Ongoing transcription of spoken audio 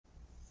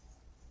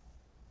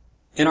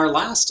In our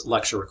last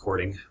lecture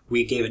recording,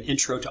 we gave an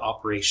intro to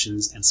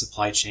operations and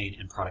supply chain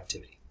and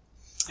productivity.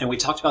 And we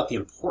talked about the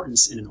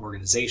importance in an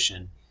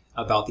organization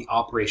about the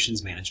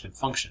operations management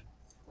function.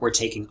 We're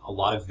taking a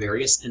lot of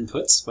various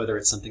inputs, whether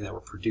it's something that we're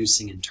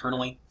producing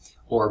internally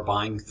or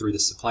buying through the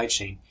supply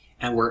chain,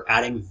 and we're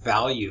adding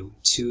value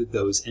to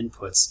those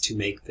inputs to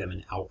make them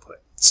an output.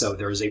 So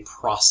there is a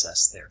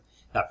process there,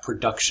 that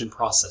production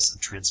process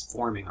of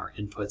transforming our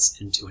inputs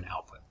into an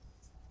output.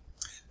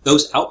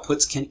 Those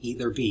outputs can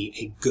either be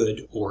a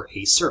good or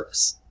a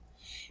service.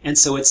 And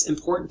so it's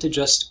important to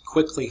just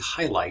quickly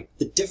highlight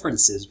the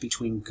differences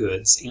between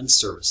goods and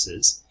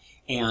services,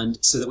 and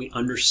so that we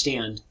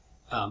understand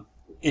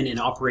in an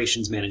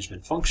operations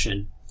management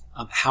function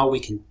how we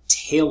can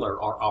tailor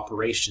our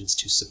operations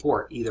to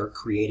support either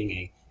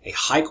creating a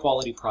high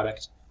quality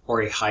product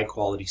or a high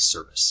quality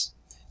service.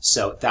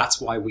 So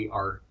that's why we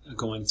are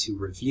going to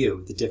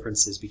review the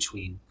differences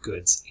between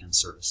goods and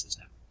services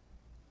now.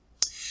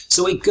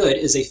 So a good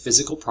is a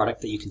physical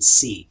product that you can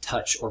see,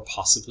 touch, or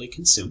possibly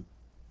consume.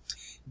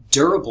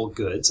 Durable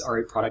goods are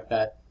a product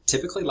that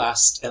typically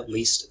lasts at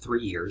least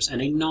 3 years,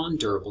 and a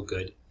non-durable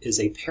good is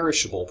a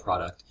perishable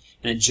product,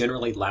 and it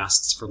generally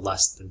lasts for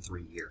less than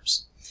 3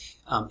 years.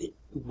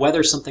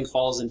 Whether something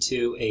falls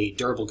into a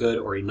durable good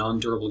or a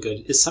non-durable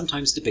good is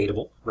sometimes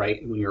debatable,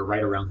 right? When you're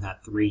right around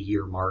that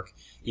 3-year mark,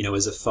 you know,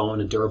 is a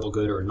phone a durable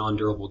good or a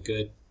non-durable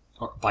good?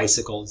 Or a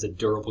bicycle, is a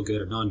durable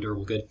good or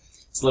non-durable good?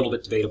 It's a little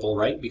bit debatable,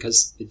 right?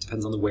 Because it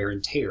depends on the wear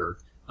and tear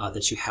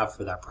that you have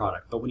for that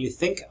product. But when you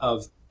think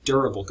of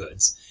durable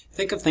goods,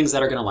 think of things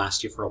that are going to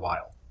last you for a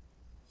while.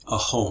 A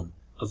home,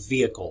 a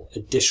vehicle, a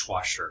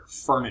dishwasher,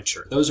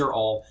 furniture. Those are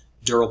all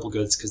durable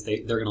goods because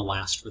they're going to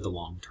last for the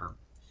long term.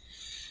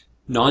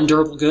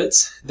 Non-durable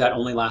goods that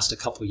only last a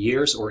couple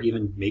years or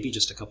even maybe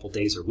just a couple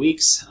days or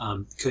weeks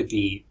could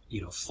be,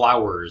 you know,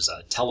 flowers,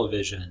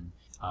 television,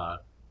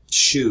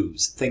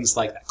 shoes, things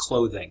like that,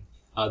 clothing.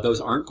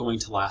 Those aren't going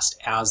to last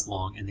as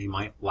long, and they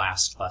might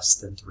last less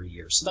than 3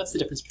 years. So that's the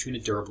difference between a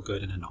durable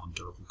good and a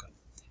non-durable good,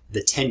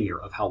 the tenure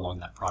of how long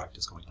that product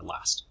is going to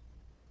last.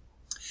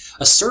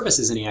 A service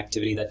is any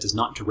activity that does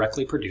not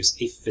directly produce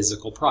a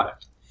physical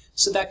product.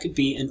 So that could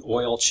be an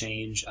oil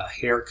change, a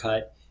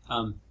haircut,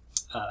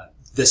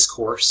 this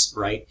course,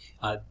 right?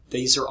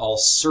 These are all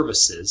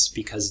services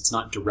because it's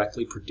not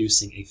directly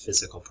producing a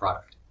physical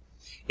product.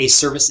 A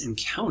service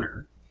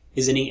encounter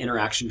is any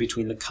interaction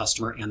between the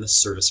customer and the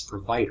service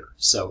provider.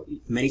 So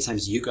many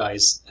times you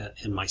guys,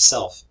 and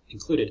myself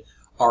included,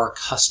 are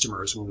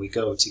customers when we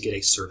go to get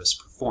a service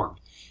performed.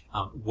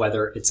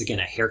 Whether it's,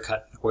 again, a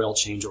haircut, oil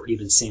change, or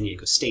even San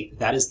Diego State,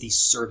 that is the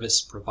service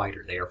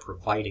provider. They are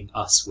providing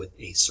us with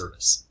a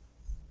service.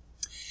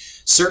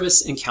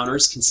 Service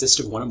encounters consist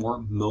of one or more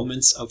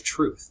moments of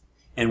truth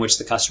in which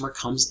the customer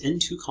comes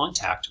into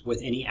contact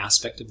with any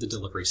aspect of the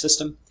delivery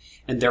system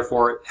and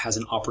therefore has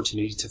an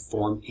opportunity to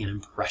form an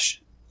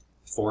impression.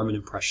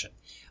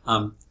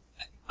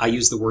 I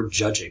use the word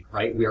judging,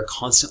 right? We are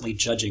constantly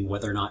judging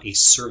whether or not a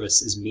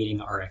service is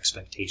meeting our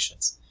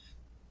expectations.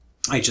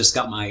 I just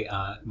got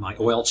my my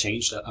oil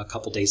changed a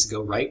couple days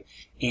ago, right?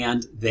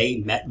 And they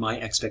met my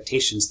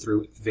expectations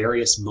through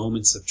various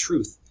moments of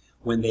truth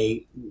when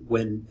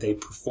they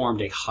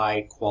performed a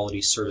high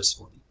quality service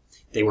for me.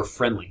 They were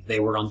friendly, they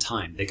were on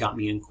time, they got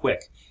me in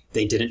quick.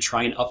 They didn't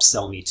try and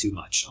upsell me too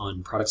much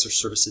on products or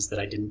services that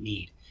I didn't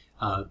need.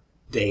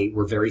 They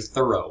were very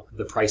thorough.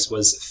 The price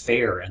was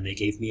fair, and they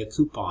gave me a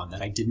coupon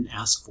that I didn't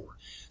ask for.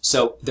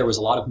 So there was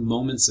a lot of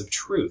moments of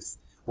truth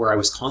where I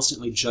was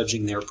constantly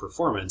judging their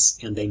performance,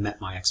 and they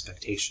met my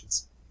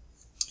expectations.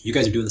 You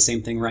guys are doing the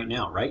same thing right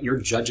now, right?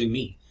 You're judging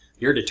me.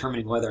 You're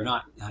determining whether or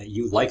not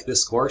you like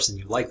this course and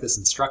you like this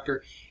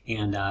instructor,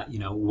 and you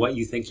know what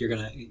you think you're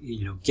going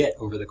to get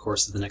over the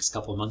course of the next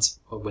couple of months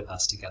with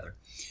us together.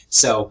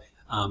 So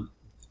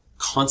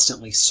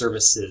constantly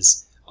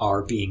services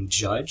are being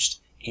judged,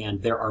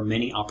 and there are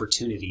many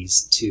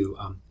opportunities to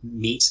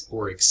meet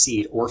or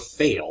exceed or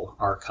fail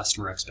our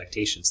customer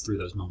expectations through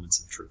those moments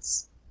of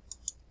truths.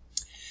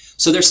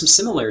 So there's some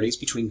similarities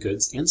between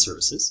goods and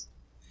services.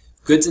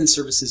 Goods and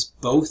services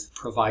both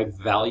provide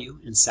value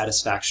and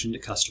satisfaction to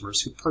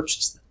customers who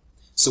purchase them.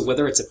 So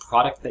whether it's a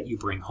product that you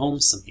bring home,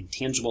 something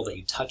tangible that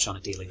you touch on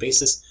a daily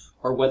basis,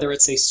 or whether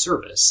it's a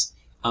service,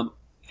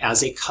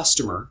 as a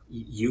customer,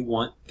 you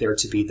want there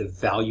to be the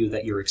value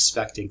that you're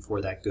expecting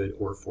for that good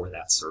or for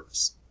that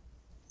service.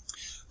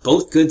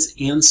 Both goods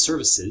and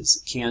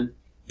services can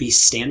be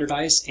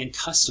standardized and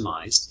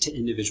customized to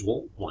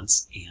individual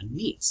wants and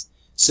needs.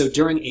 So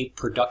during a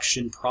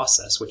production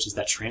process, which is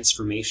that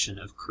transformation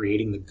of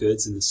creating the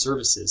goods and the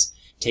services,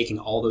 taking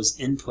all those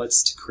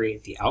inputs to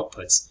create the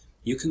outputs,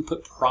 you can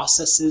put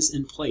processes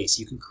in place.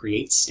 You can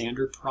create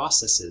standard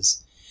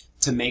processes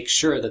to make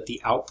sure that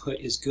the output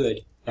is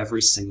good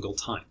every single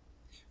time.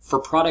 For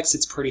products,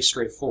 it's pretty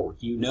straightforward.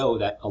 You know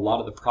that a lot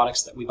of the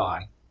products that we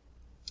buy,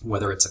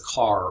 whether it's a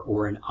car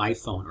or an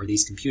iPhone or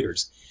these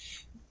computers,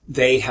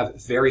 they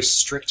have very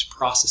strict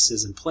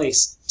processes in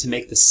place to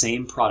make the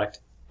same product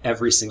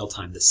every single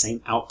time, the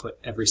same output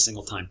every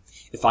single time.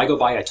 If I go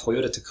buy a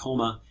Toyota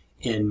Tacoma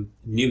in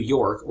New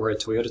York or a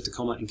Toyota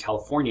Tacoma in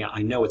California,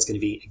 I know it's going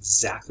to be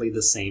exactly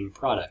the same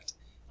product,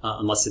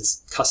 unless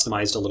it's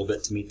customized a little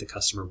bit to meet the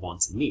customer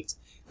wants and needs.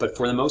 But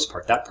for the most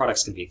part, that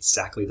product's going to be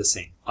exactly the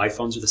same.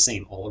 iPhones are the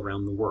same all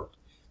around the world.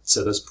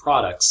 So those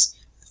products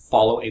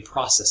follow a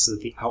process so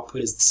that the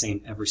output is the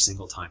same every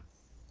single time.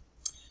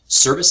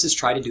 Services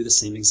try to do the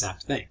same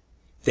exact thing.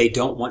 They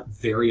don't want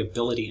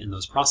variability in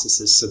those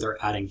processes, so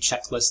they're adding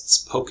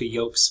checklists, polka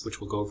yokes,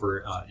 which we'll go over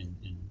in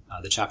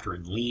the chapter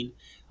in Lean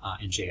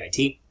and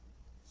JIT.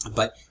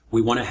 But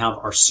we want to have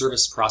our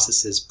service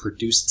processes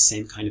produce the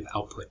same kind of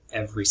output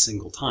every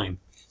single time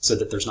so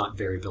that there's not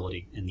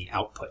variability in the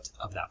output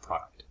of that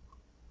product.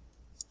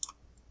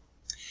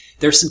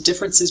 There are some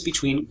differences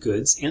between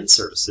goods and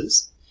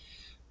services.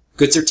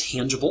 Goods are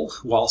tangible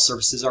while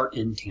services are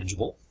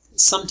intangible.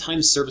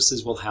 Sometimes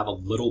services will have a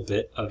little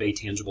bit of a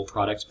tangible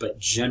product, but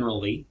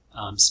generally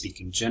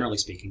speaking,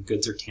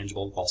 goods are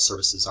tangible while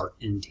services are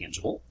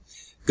intangible.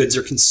 Goods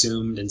are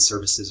consumed and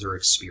services are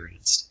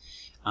experienced.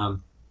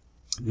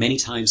 Many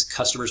times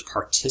customers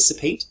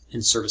participate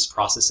in service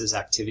processes,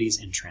 activities,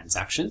 and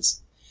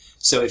transactions.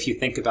 So if you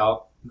think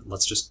about,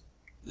 let's just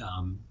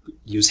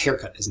use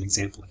haircut as an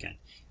example again.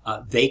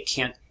 They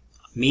can't,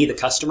 me, the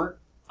customer,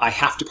 I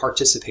have to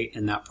participate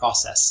in that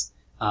process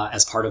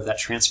as part of that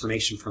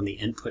transformation from the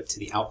input to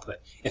the output.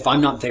 If I'm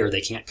not there,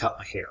 they can't cut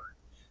my hair.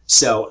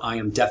 So I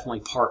am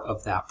definitely part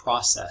of that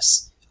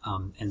process.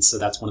 And so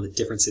that's one of the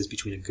differences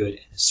between a good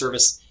and a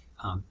service.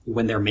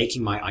 When they're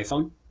making my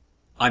iPhone,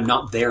 I'm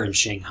not there in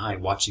Shanghai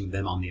watching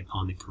them on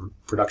the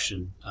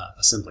production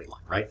assembly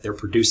line, right? They're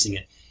producing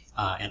it,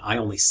 and I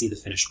only see the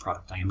finished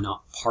product. I am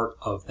not part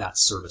of that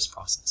service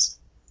process.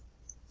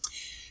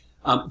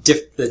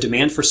 The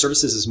demand for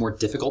services is more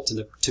difficult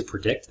to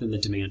predict than the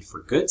demand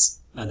for goods.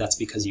 That's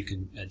because you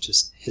can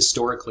just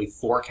historically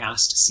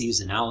forecast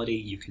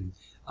seasonality. You can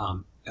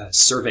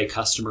survey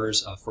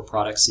customers for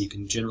products, so you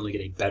can generally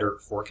get a better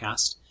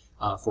forecast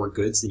for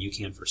goods than you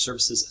can for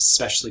services,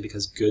 especially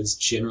because goods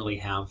generally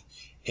have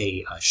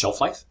a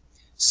shelf life.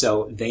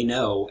 So they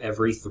know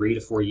every 3 to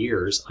 4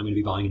 years I'm going to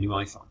be buying a new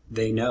iPhone.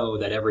 They know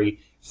that every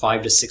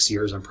 5 to 6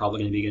 years I'm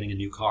probably going to be getting a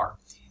new car.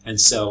 And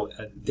so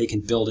they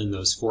can build in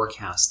those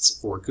forecasts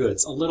for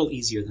goods a little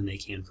easier than they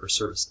can for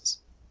services.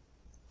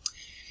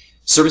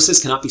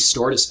 Services cannot be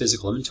stored as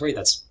physical inventory.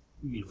 That's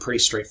pretty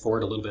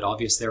straightforward, a little bit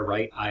obvious there,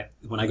 right?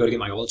 When I go to get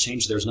my oil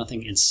change, there's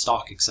nothing in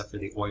stock except for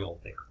the oil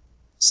there.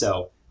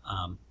 So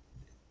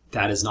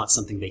that is not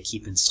something they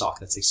keep in stock.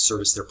 That's a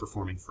service they're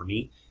performing for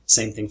me.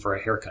 Same thing for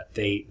a haircut.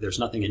 There's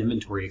nothing in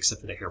inventory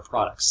except for the hair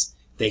products.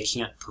 They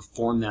can't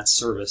perform that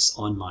service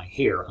on my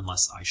hair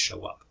unless I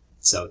show up.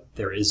 So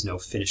there is no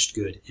finished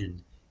good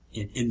in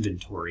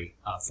inventory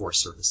for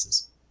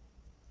services.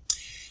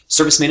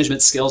 Service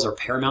management skills are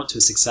paramount to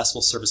a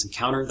successful service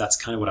encounter. That's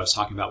kind of what I was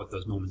talking about with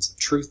those moments of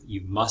truth.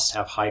 You must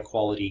have high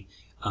quality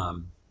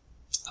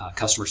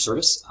customer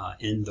service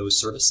in those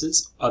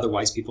services.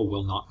 Otherwise, people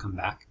will not come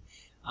back.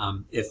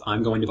 If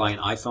I'm going to buy an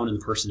iPhone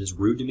and the person is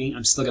rude to me,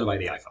 I'm still going to buy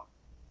the iPhone,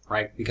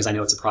 right? Because I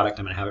know it's a product,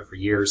 I'm going to have it for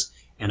years,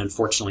 and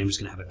unfortunately I'm just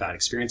going to have a bad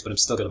experience, but I'm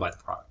still going to buy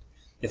the product.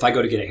 If I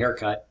go to get a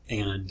haircut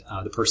and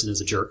the person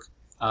is a jerk,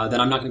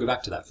 then I'm not going to go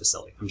back to that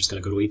facility. I'm just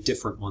going to go to a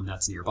different one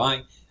that's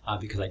nearby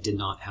because I did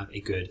not have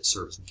a good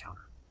service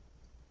encounter.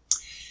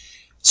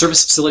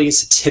 Service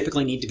facilities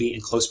typically need to be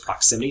in close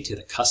proximity to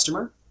the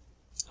customer.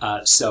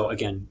 So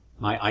again,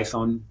 my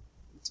iPhone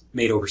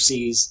made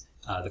overseas.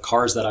 The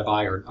cars that I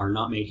buy are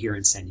not made here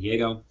in San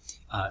Diego.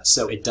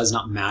 So it does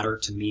not matter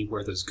to me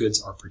where those goods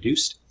are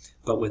produced.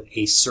 But with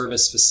a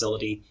service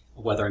facility,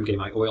 whether I'm getting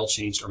my oil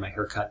changed or my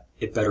hair cut,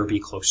 it better be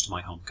close to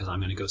my home because I'm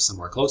going to go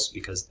somewhere close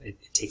because it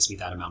takes me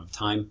that amount of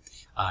time,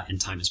 and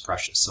time is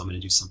precious. So I'm going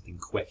to do something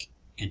quick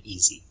and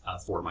easy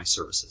for my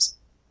services.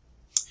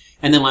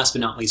 And then last but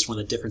not least, one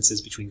of the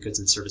differences between goods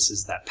and services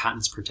is that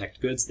patents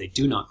protect goods. They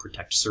do not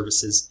protect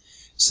services.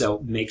 So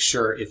make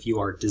sure if you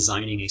are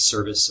designing a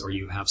service or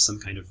you have some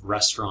kind of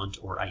restaurant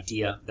or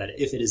idea that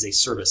if it is a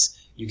service,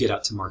 you get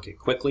out to market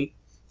quickly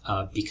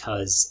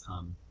because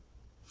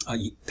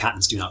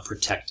patents do not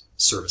protect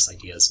service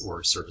ideas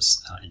or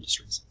service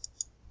industries.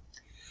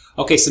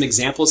 Okay, some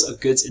examples of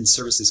goods and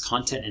services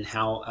content and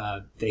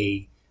how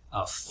they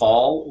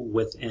fall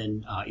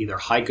within either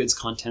high goods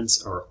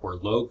contents or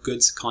low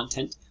goods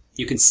content.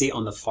 You can see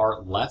on the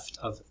far left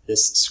of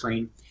this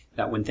screen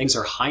that when things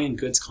are high in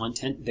goods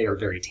content, they are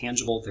very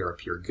tangible, they're a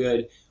pure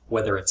good,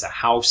 whether it's a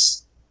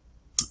house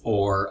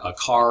or a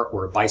car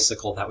or a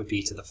bicycle, that would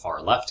be to the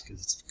far left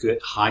because it's good,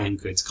 high in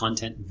goods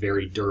content,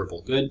 very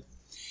durable good.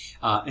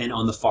 And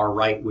on the far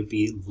right would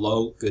be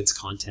low goods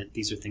content.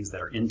 These are things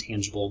that are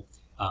intangible,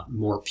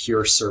 more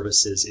pure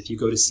services. If you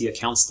go to see a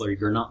counselor,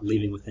 you're not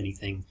leaving with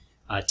anything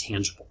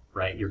tangible,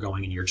 right? You're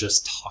going and you're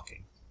just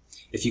talking.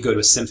 If you go to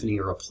a symphony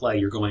or a play,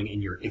 you're going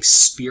and you're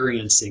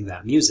experiencing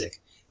that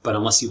music. But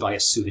unless you buy a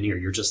souvenir,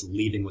 you're just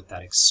leaving with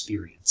that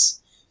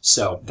experience.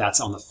 So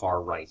that's on the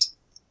far right.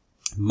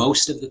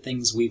 Most of the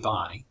things we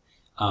buy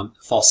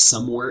fall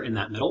somewhere in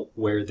that middle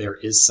where there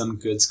is some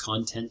goods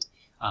content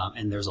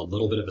and there's a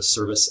little bit of a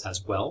service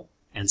as well.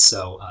 And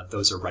so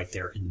those are right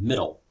there in the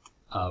middle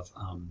of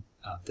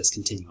this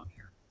continuum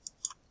here.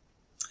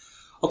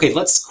 Okay,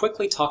 let's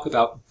quickly talk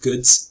about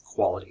goods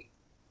quality.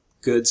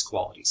 Goods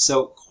quality.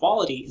 So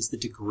quality is the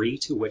degree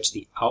to which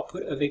the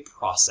output of a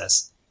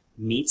process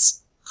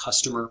meets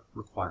customer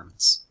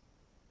requirements.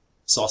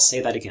 So I'll say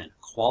that again.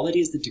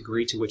 Quality is the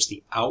degree to which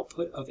the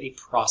output of a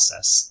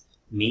process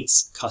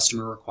meets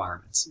customer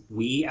requirements.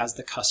 We, as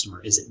the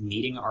customer, is it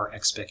meeting our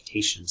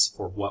expectations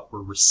for what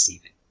we're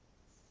receiving?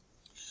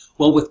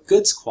 Well, with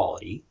goods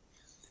quality,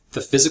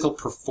 the physical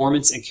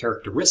performance and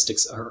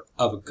characteristics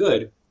of a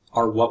good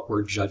are what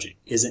we're judging.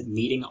 Is it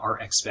meeting our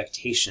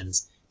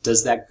expectations?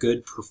 Does that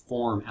good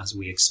perform as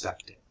we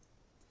expect it?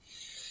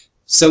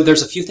 So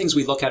there's a few things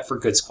we look at for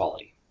goods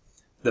quality.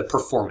 The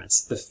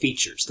performance, the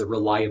features, the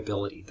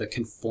reliability, the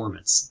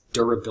conformance,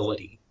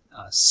 durability,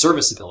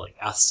 serviceability,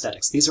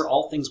 aesthetics. These are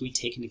all things we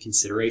take into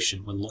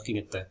consideration when looking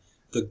at the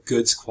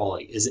goods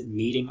quality. Is it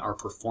meeting our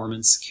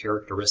performance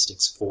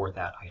characteristics for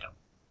that item?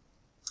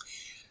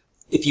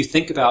 If you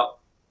think about,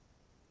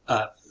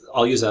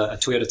 I'll use a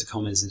Toyota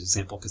Tacoma as an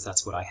example because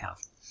that's what I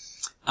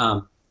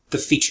have. The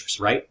features,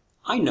 right?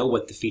 I know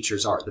what the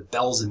features are, the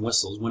bells and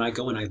whistles. When I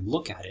go and I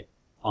look at it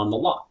on the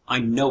lot, I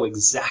know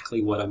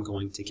exactly what I'm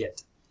going to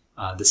get.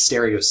 The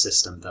stereo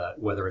system,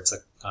 whether it's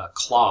a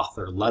cloth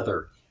or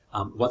leather,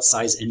 what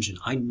size engine.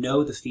 I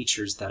know the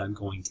features that I'm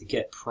going to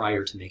get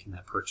prior to making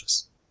that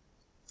purchase.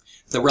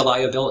 The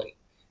reliability.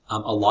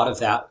 A lot of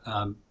that,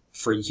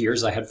 for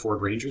years I had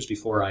Ford Rangers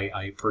before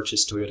I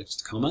purchased Toyota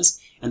Tacomas,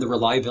 and the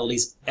reliability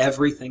is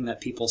everything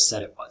that people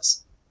said it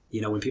was.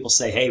 You know, when people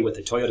say, hey, with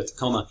the Toyota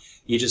Tacoma,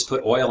 you just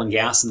put oil and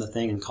gas in the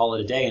thing and call it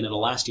a day and it'll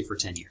last you for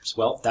 10 years.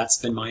 Well, that's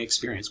been my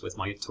experience with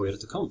my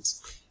Toyota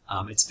Tacomas.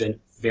 It's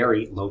been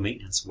very low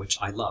maintenance, which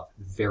I love,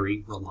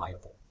 very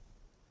reliable.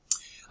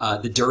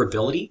 The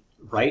durability,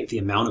 right? The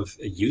amount of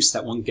use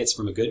that one gets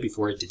from a good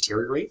before it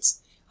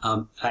deteriorates.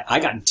 I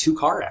got in 2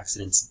 car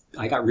accidents.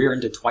 I got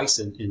rear-ended twice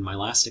in my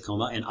last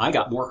Tacoma, and I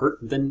got more hurt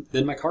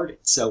than my car did.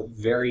 So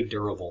very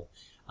durable.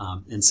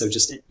 And so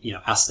just, you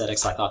know,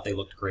 aesthetics, I thought they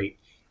looked great.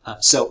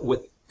 So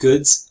with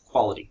goods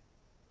quality,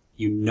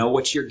 you know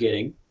what you're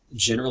getting,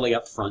 generally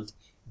up front,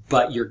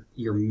 but you're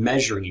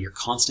measuring, and you're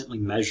constantly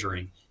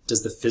measuring,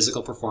 does the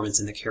physical performance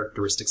and the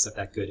characteristics of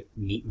that good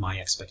meet my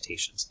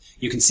expectations?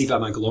 You can see by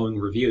my glowing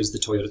reviews, the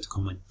Toyota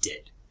Tacoma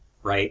did,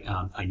 right?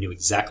 I knew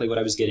exactly what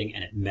I was getting,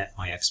 and it met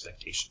my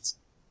expectations.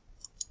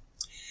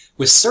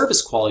 With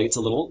service quality, it's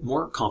a little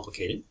more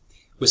complicated.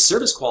 With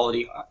service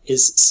quality,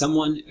 is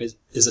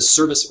a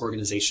service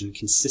organization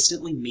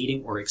consistently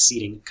meeting or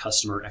exceeding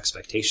customer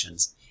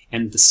expectations,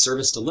 and the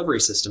service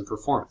delivery system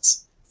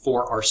performance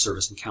for our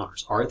service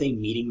encounters. Are they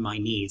meeting my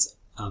needs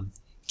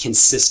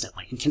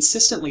consistently? And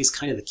consistently is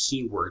kind of the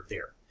key word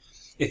there.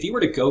 If you were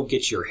to go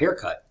get your hair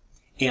cut,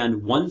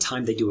 and one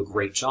time they do a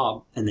great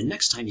job, and the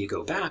next time you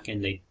go back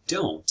and they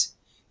don't,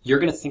 you're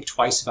going to think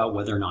twice about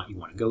whether or not you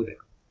want to go there.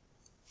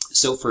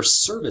 So for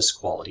service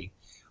quality,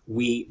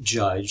 we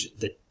judge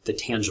the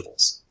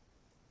tangibles,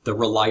 the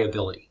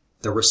reliability,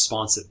 the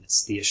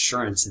responsiveness, the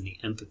assurance, and the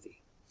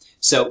empathy.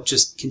 So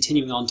just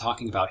continuing on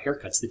talking about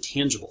haircuts, the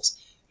tangibles.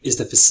 Is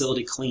the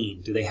facility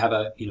clean? Do they have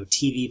a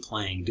TV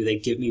playing? Do they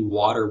give me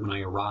water when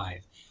I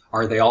arrive?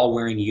 Are they all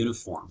wearing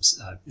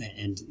uniforms?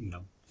 And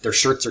their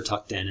shirts are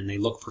tucked in and they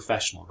look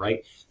professional,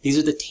 right? These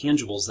are the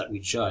tangibles that we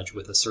judge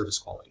with a service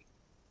quality.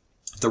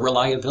 The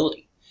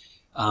reliability.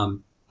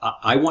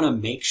 I want to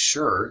make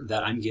sure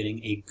that I'm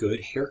getting a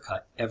good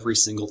haircut every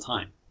single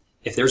time.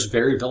 If there's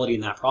variability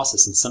in that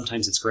process, and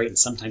sometimes it's great and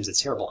sometimes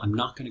it's terrible, I'm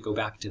not going to go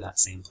back to that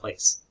same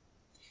place.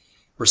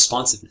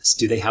 Responsiveness.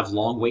 Do they have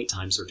long wait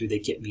times, or do they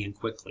get me in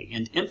quickly?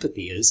 And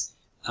empathy is,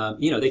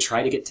 they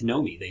try to get to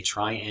know me. They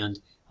try and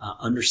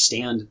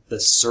understand the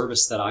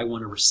service that I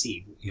want to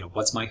receive.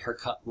 What's my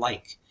haircut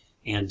like?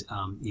 And,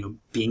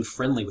 being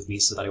friendly with me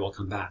so that I will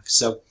come back.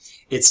 So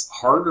it's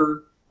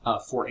harder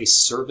for a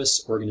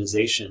service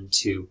organization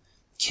to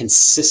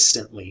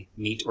consistently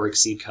meet or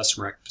exceed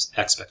customer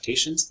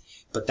expectations,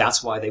 but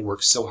that's why they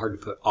work so hard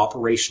to put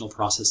operational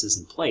processes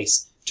in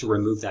place to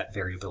remove that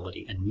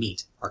variability and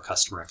meet our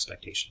customer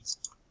expectations.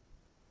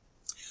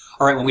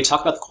 All right, when we talk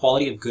about the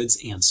quality of goods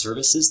and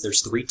services,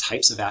 there's 3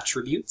 types of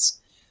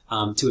attributes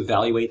to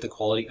evaluate the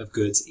quality of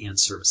goods and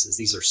services.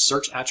 These are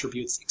search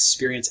attributes,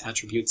 experience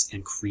attributes,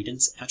 and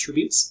credence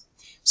attributes.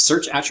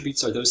 Search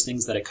attributes are those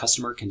things that a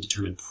customer can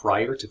determine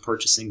prior to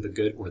purchasing the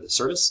good or the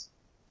service.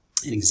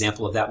 An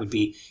example of that would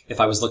be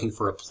if I was looking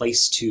for a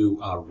place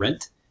to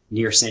rent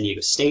near San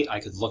Diego State,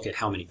 I could look at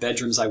how many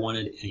bedrooms I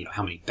wanted,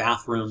 how many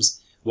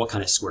bathrooms, what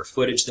kind of square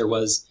footage there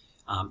was.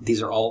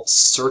 These are all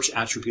search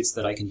attributes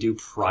that I can do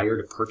prior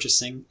to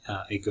purchasing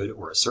a good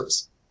or a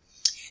service.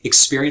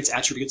 Experience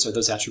attributes are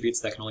those attributes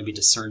that can only be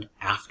discerned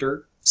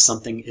after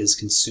something is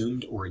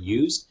consumed or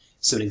used.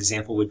 So an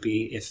example would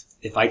be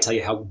if I tell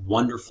you how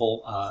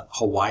wonderful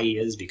Hawaii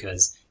is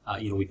because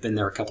we've been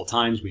there a couple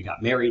times, we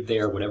got married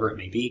there, whatever it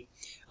may be.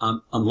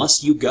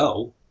 Unless you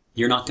go,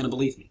 you're not going to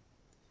believe me.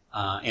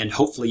 And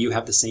hopefully you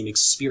have the same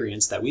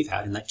experience that we've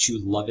had and that you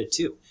love it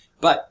too.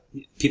 But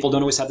people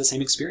don't always have the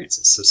same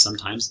experiences, so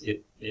sometimes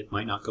it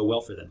might not go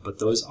well for them. But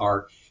those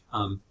are,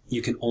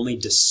 you can only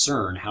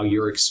discern how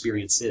your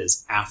experience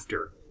is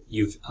after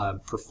you've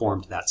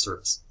performed that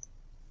service.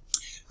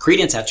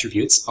 Credence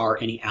attributes are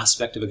any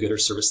aspect of a good or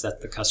service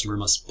that the customer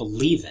must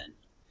believe in,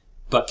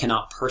 but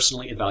cannot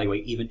personally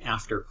evaluate even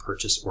after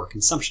purchase or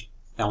consumption.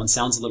 That one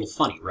sounds a little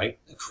funny, right?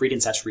 A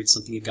credence attribute is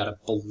something you've got to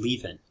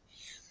believe in.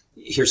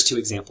 Here's two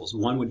examples.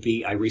 One would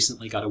be, I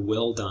recently got a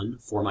will done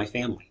for my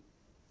family,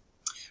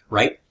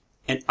 right?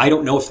 And I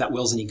don't know if that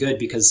will's any good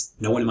because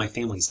no one in my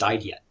family's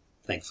died yet,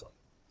 thankfully.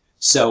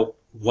 So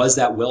was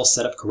that will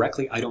set up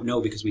correctly? I don't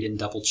know because we didn't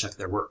double check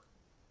their work.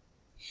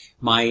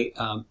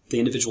 The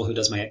individual who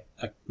does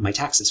my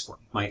taxes for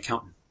me, my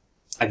accountant,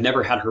 I've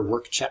never had her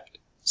work checked.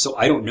 So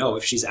I don't know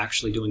if she's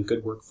actually doing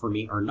good work for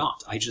me or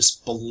not. I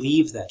just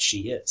believe that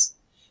she is.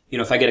 You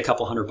know, if I get a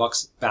couple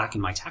 $100 back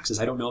in my taxes,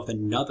 I don't know if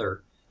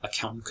another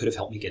accountant could have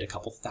helped me get a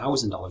couple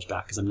 $1,000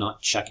 back because I'm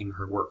not checking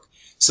her work.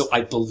 So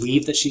I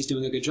believe that she's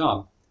doing a good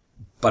job,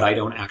 but I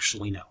don't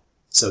actually know.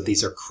 So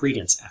these are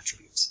credence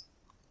attributes.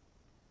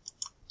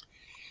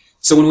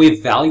 So when we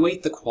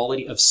evaluate the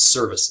quality of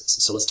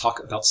services, so let's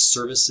talk about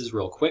services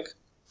real quick.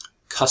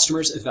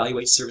 Customers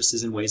evaluate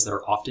services in ways that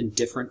are often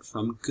different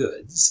from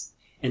goods,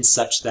 and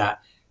such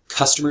that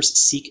customers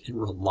seek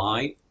and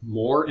rely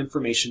more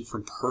information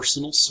from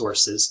personal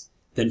sources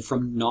than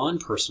from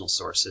non-personal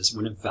sources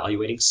when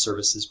evaluating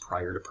services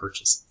prior to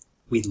purchase.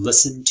 We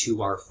listen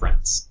to our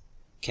friends.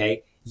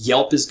 Okay?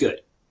 Yelp is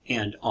good,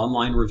 and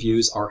online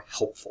reviews are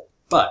helpful,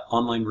 but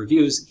online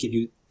reviews give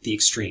you the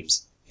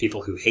extremes.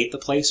 People who hate the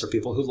place or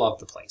people who love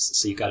the place.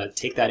 So you've got to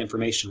take that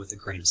information with a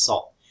grain of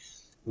salt.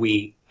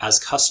 We, as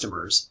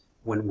customers,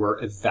 when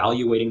we're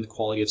evaluating the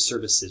quality of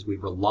services, we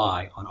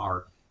rely on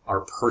our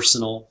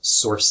personal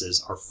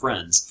sources, our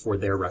friends, for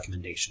their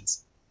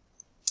recommendations.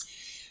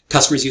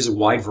 Customers use a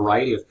wide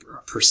variety of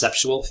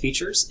perceptual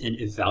features in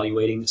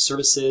evaluating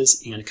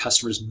services, and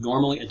customers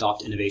normally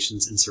adopt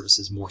innovations in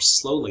services more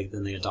slowly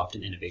than they adopt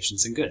in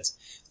innovations in goods.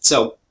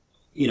 So,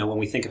 you know, when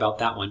we think about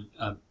that one,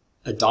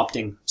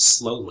 adopting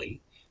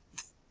slowly,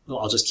 well,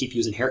 I'll just keep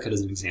using haircut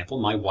as an example.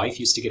 My wife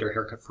used to get her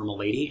haircut from a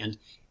lady,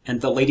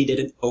 and the lady did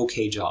an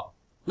okay job.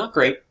 Not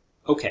great,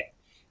 okay.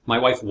 My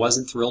wife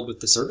wasn't thrilled with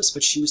the service,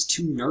 but she was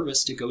too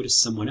nervous to go to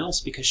someone else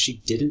because she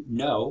didn't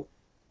know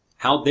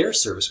how their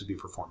service would be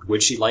performed.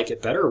 Would she like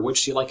it better or would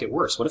she like it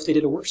worse? What if they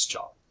did a worse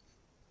job?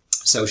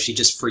 So she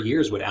just for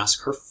years would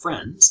ask her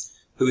friends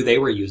who they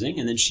were using,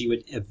 and then she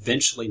would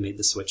eventually make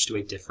the switch to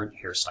a different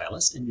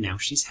hairstylist, and now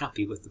she's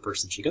happy with the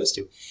person she goes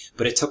to.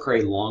 But it took her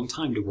a long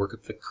time to work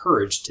up the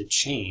courage to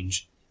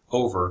change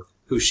over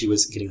who she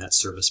was getting that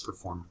service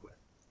performed with.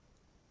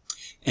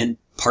 And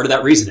part of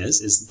that reason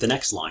is the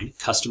next line: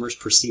 customers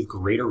perceive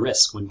greater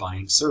risk when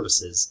buying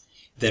services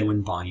than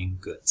when buying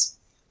goods.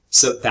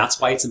 So that's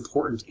why it's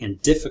important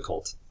and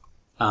difficult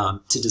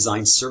to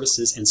design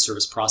services and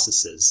service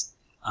processes,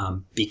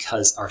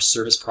 because our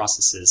service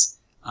processes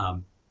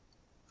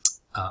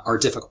are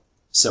difficult.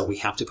 So we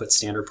have to put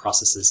standard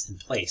processes in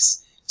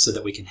place so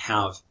that we can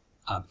have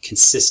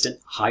consistent,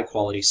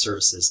 high-quality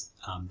services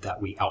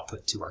that we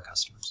output to our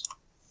customers.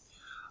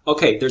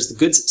 Okay, there's the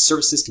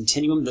Goods-Services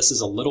Continuum. This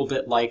is a little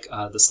bit like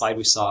the slide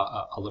we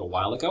saw a little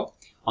while ago.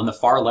 On the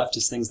far left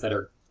is things that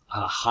are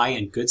high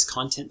in goods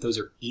content. Those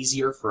are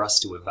easier for us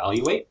to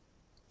evaluate.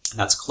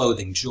 That's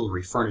clothing,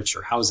 jewelry,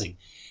 furniture, housing.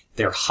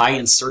 They're high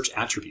in search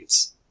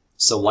attributes.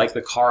 So like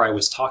the car I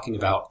was talking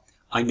about,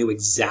 I knew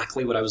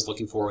exactly what I was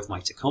looking for with my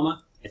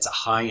Tacoma. It's a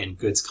high in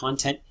goods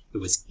content. It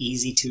was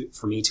easy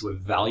for me to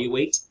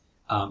evaluate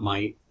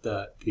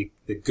the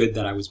good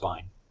that I was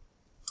buying.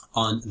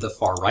 On the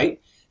far right,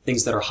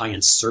 things that are high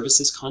in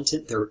services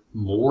content, they're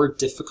more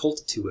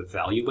difficult to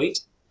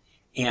evaluate,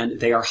 and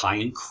they are high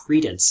in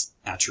credence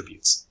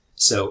attributes.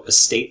 So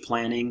estate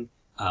planning,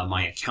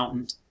 my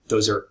accountant,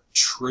 those are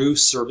true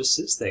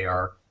services. They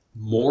are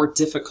more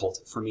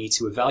difficult for me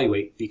to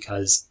evaluate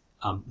because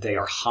they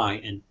are high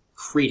in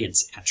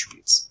credence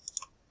attributes.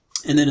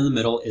 And then in the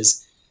middle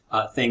is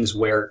things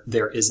where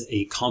there is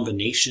a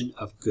combination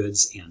of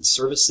goods and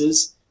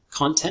services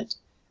content,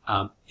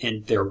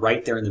 and they're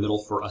right there in the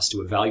middle for us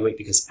to evaluate,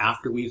 because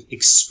after we've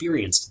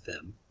experienced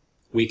them,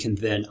 we can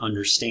then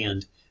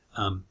understand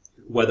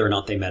whether or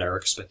not they met our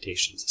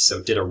expectations.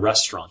 So did a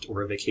restaurant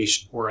or a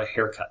vacation or a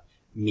haircut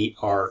meet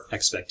our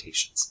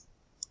expectations?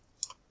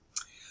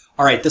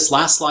 All right, this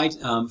last slide,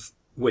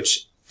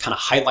 which kind of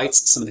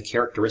highlights some of the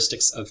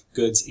characteristics of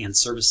goods and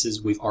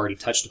services we've already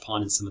touched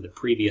upon in some of the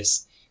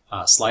previous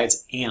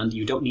slides, and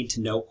you don't need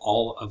to know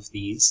all of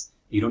these.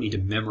 You don't need to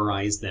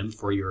memorize them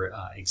for your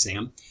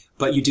exam,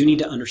 but you do need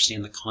to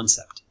understand the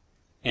concept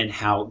and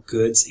how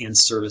goods and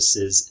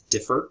services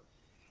differ.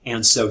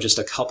 And so just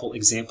a couple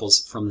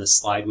examples from this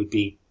slide would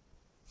be,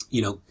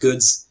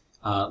 goods,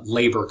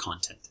 labor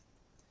content.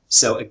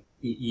 So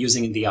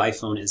using the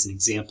iPhone as an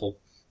example,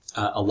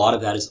 a lot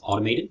of that is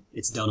automated.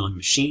 It's done on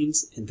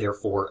machines, and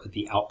therefore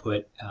the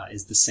output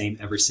is the same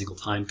every single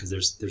time because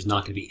there's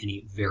not going to be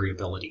any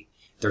variability.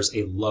 There's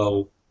a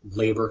low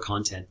labor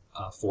content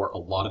for a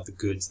lot of the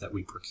goods that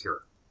we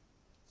procure.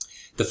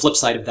 The flip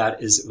side of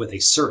that is with a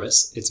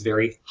service, it's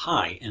very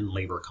high in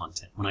labor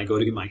content. When I go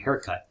to get my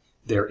haircut,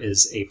 there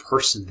is a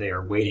person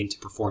there waiting to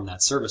perform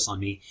that service on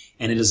me,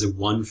 and it is a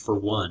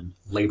one-for-one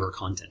labor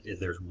content.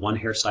 There's one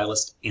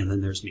hairstylist, and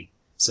then there's me.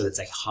 So it's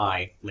a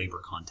high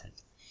labor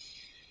content.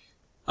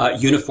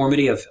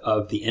 Uniformity of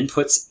the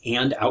inputs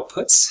and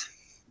outputs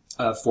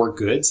for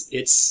goods,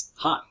 it's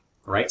high,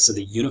 right? So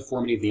the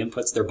uniformity of the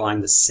inputs, they're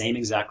buying the same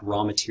exact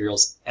raw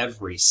materials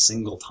every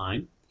single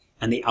time,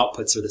 and the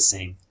outputs are the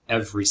same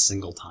every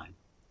single time.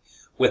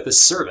 With the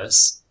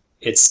service,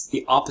 it's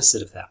the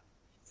opposite of that.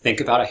 Think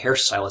about a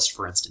hairstylist,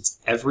 for instance.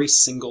 Every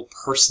single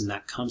person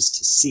that comes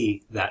to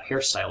see that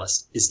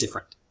hairstylist is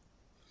different.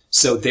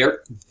 So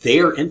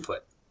their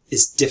input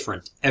is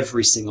different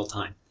every single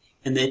time.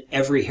 And then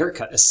every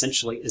haircut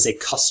essentially is a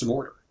custom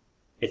order.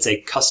 It's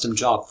a custom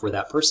job for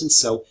that person.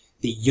 So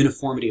the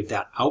uniformity of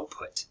that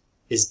output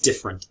is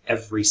different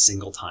every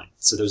single time.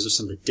 So those are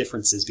some of the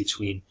differences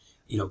between,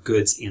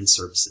 goods and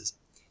services.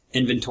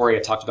 Inventory,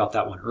 I talked about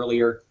that one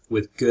earlier.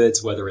 With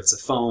goods, whether it's a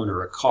phone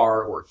or a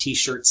car or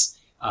t-shirts,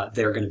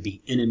 they're going to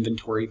be in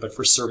inventory, but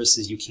for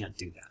services, you can't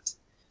do that.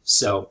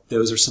 So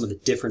those are some of the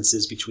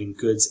differences between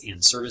goods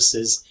and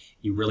services.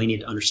 You really need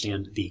to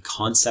understand the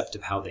concept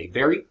of how they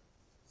vary,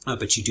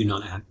 but you do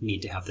not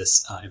need to have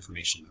this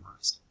information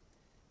memorized.